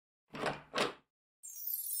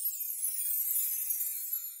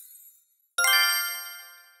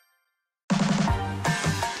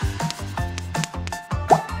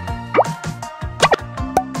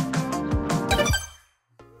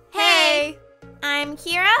I'm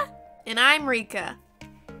Kira. And I'm Rika.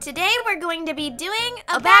 Today we're going to be doing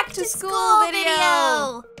a back back to to school school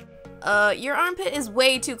video. video. Your armpit is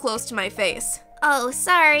way too close to my face. Oh,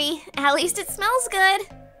 sorry. At least it smells good.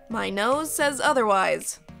 My nose says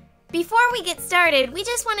otherwise. Before we get started, we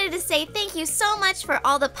just wanted to say thank you so much for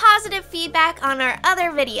all the positive feedback on our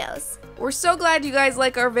other videos. We're so glad you guys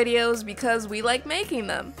like our videos because we like making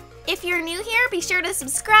them. If you're new here, be sure to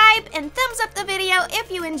subscribe and thumbs up the video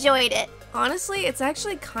if you enjoyed it. Honestly, it's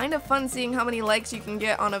actually kind of fun seeing how many likes you can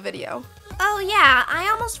get on a video. Oh yeah, I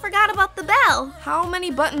almost forgot about the bell. How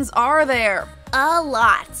many buttons are there? A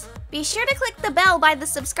lot. Be sure to click the bell by the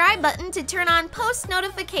subscribe button to turn on post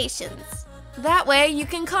notifications. That way you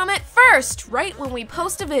can comment first, right when we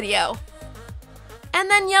post a video. And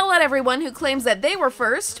then yell at everyone who claims that they were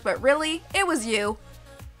first, but really, it was you.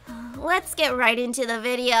 Let's get right into the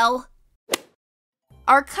video.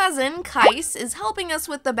 Our cousin, Kais, is helping us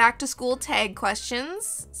with the back to school tag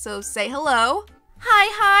questions, so say hello.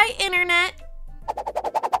 Hi, Internet.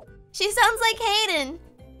 She sounds like Hayden.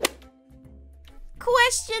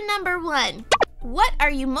 Question number 1. What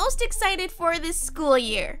are you most excited for this school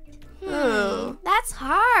year? That's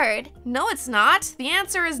hard. No, it's not. The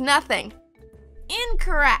answer is nothing.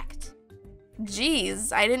 Incorrect.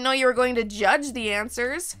 Geez, I didn't know you were going to judge the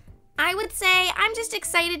answers. I would say I'm just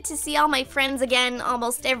excited to see all my friends again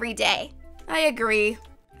almost every day. I agree.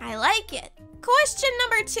 I like it. Question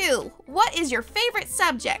number 2. What is your favorite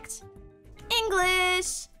subject?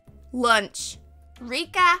 English. Lunch.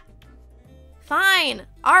 Rika. Fine.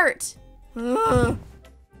 Art. Ugh.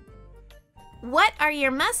 What are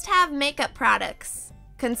your must-have makeup products?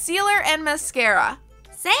 Concealer and mascara.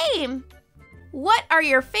 Same. What are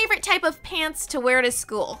your favorite type of pants to wear to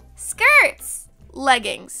school? Skirts.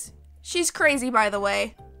 Leggings. She's crazy, by the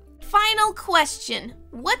way. Final question.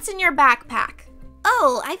 What's in your backpack?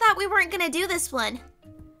 Oh, I thought we weren't gonna do this one.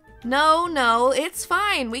 No, it's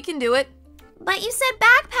fine. We can do it. But you said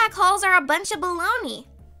backpack hauls are a bunch of baloney.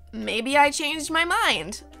 Maybe I changed my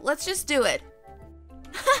mind. Let's just do it.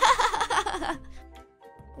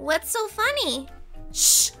 What's so funny?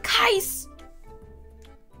 Shh, Kais!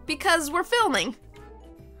 Because we're filming.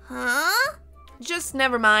 Huh? Just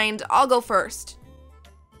never mind. I'll go first.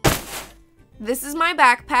 This is my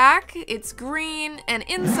backpack. It's green, and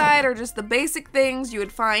inside are just the basic things you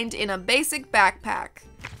would find in a basic backpack.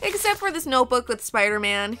 Except for this notebook with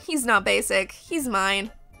Spider-Man. He's not basic. He's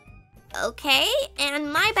mine. Okay,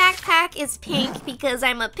 and my backpack is pink because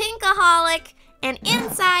I'm a pinkaholic, and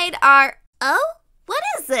inside are... Oh? What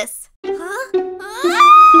is this? Huh?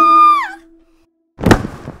 Ah!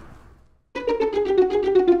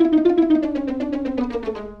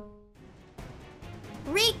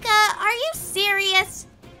 Rika, are you serious?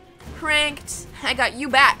 Pranked. I got you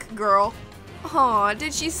back, girl. Aw,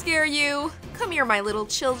 did she scare you? Come here, my little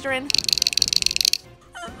children.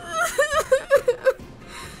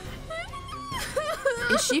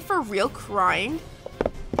 Is she for real crying?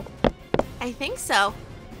 I think so.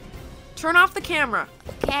 Turn off the camera.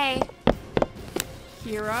 Okay.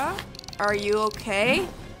 Kira, are you okay?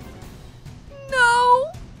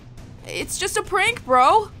 No. It's just a prank,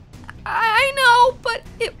 bro. I know, but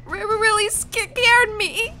it really scared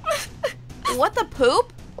me. What the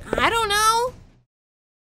poop? I don't know.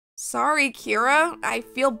 Sorry, Kira. I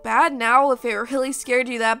feel bad now if it really scared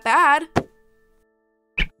you that bad.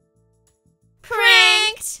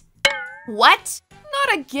 Pranked! What?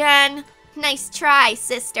 Not again. Nice try,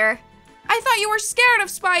 sister. I thought you were scared of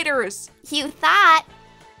spiders. You thought.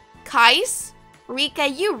 Kais? Rika,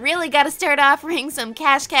 you really gotta start offering some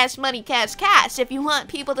cash, money, cash if you want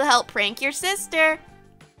people to help prank your sister.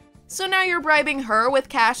 So now you're bribing her with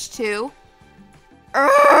cash too?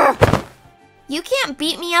 Urgh. You can't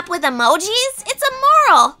beat me up with emojis. It's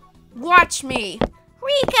immoral. Watch me.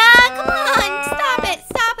 Rika, come on,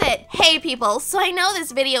 stop it. Hey people, so I know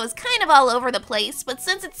this video is kind of all over the place, but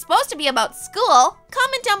since it's supposed to be about school,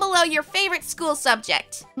 comment down below your favorite school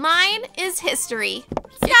subject. Mine is history.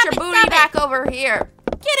 Get your booty back over here.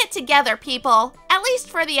 Get it together, people, at least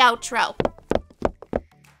for the outro.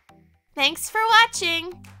 Thanks for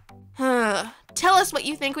watching. Tell us what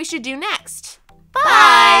you think we should do next.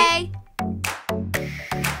 Bye.